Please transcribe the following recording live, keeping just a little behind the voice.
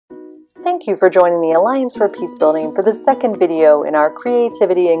Thank you for joining the Alliance for Peacebuilding for the second video in our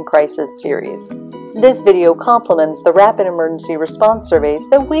Creativity in Crisis series. This video complements the rapid emergency response surveys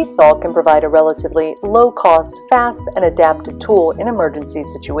that we saw can provide a relatively low-cost, fast, and adaptive tool in emergency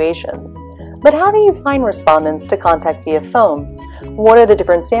situations. But how do you find respondents to contact via phone? What are the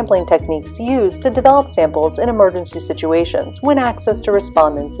different sampling techniques used to develop samples in emergency situations when access to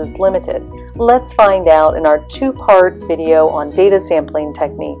respondents is limited? Let's find out in our two-part video on data sampling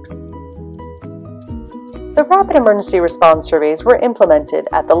techniques. The rapid emergency response surveys were implemented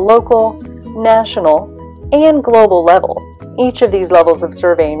at the local, national, and global level. Each of these levels of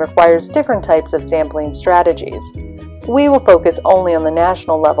surveying requires different types of sampling strategies. We will focus only on the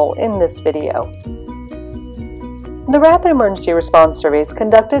national level in this video. The rapid emergency response surveys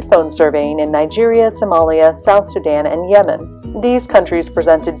conducted phone surveying in Nigeria, Somalia, South Sudan, and Yemen. These countries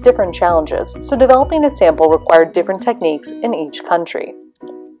presented different challenges, so developing a sample required different techniques in each country.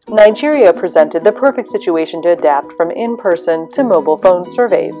 Nigeria presented the perfect situation to adapt from in-person to mobile phone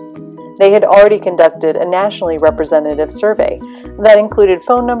surveys. They had already conducted a nationally representative survey that included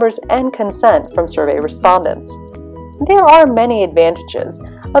phone numbers and consent from survey respondents. There are many advantages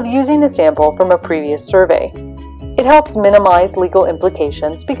of using a sample from a previous survey. It helps minimize legal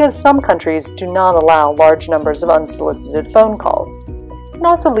implications because some countries do not allow large numbers of unsolicited phone calls. It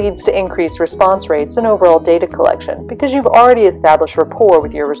also leads to increased response rates and overall data collection because you've already established rapport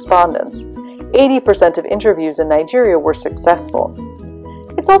with your respondents. 80% of interviews in Nigeria were successful.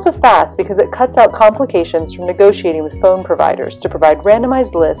 It's also fast because it cuts out complications from negotiating with phone providers to provide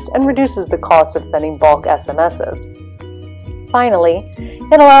randomized lists and reduces the cost of sending bulk SMSs. Finally,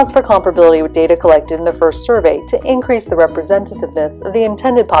 it allows for comparability with data collected in the first survey to increase the representativeness of the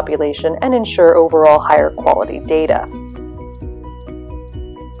intended population and ensure overall higher quality data.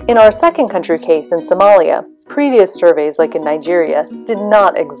 In our second country case in Somalia, previous surveys like in Nigeria did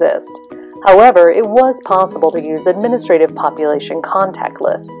not exist. However, it was possible to use administrative population contact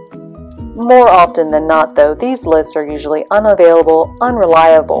lists. More often than not, though, these lists are usually unavailable,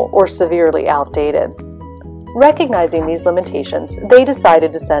 unreliable, or severely outdated. Recognizing these limitations, they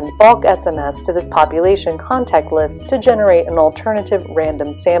decided to send bulk SMS to this population contact list to generate an alternative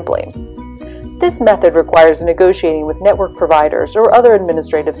random sampling. This method requires negotiating with network providers or other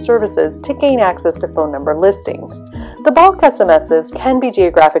administrative services to gain access to phone number listings. The bulk SMSs can be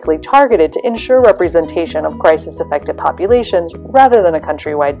geographically targeted to ensure representation of crisis-affected populations rather than a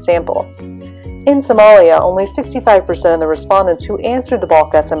countrywide sample. In Somalia, only 65% of the respondents who answered the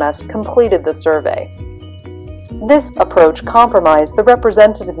bulk SMS completed the survey. This approach compromised the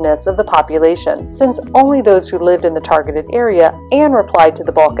representativeness of the population, since only those who lived in the targeted area and replied to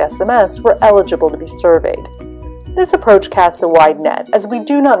the bulk SMS were eligible to be surveyed. This approach casts a wide net, as we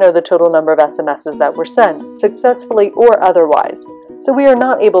do not know the total number of SMSs that were sent, successfully or otherwise, so we are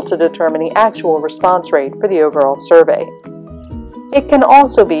not able to determine the actual response rate for the overall survey. It can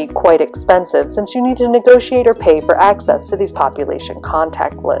also be quite expensive, since you need to negotiate or pay for access to these population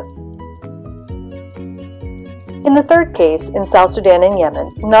contact lists. In the third case, in South Sudan and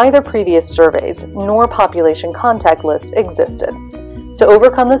Yemen, neither previous surveys nor population contact lists existed. To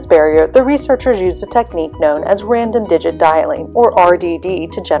overcome this barrier, the researchers used a technique known as random digit dialing, or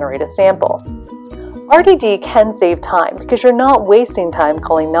RDD, to generate a sample. RDD can save time because you're not wasting time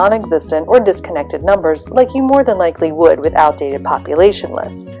calling non-existent or disconnected numbers like you more than likely would with outdated population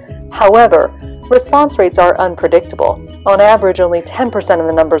lists. However, response rates are unpredictable. On average, only 10% of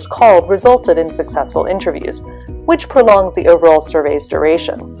the numbers called resulted in successful interviews, which prolongs the overall survey's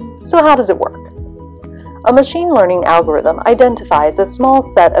duration. So how does it work? A machine learning algorithm identifies a small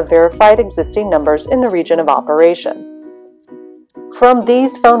set of verified existing numbers in the region of operation. From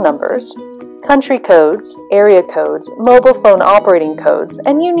these phone numbers, country codes, area codes, mobile phone operating codes,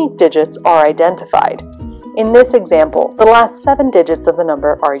 and unique digits are identified. In this example, the last 7 digits of the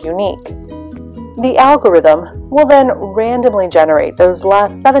number are unique. The algorithm will then randomly generate those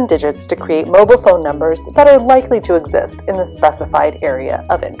last 7 digits to create mobile phone numbers that are likely to exist in the specified area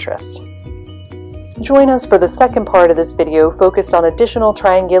of interest. Join us for the second part of this video focused on additional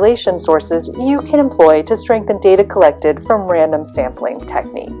triangulation sources you can employ to strengthen data collected from random sampling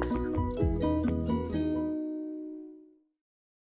techniques.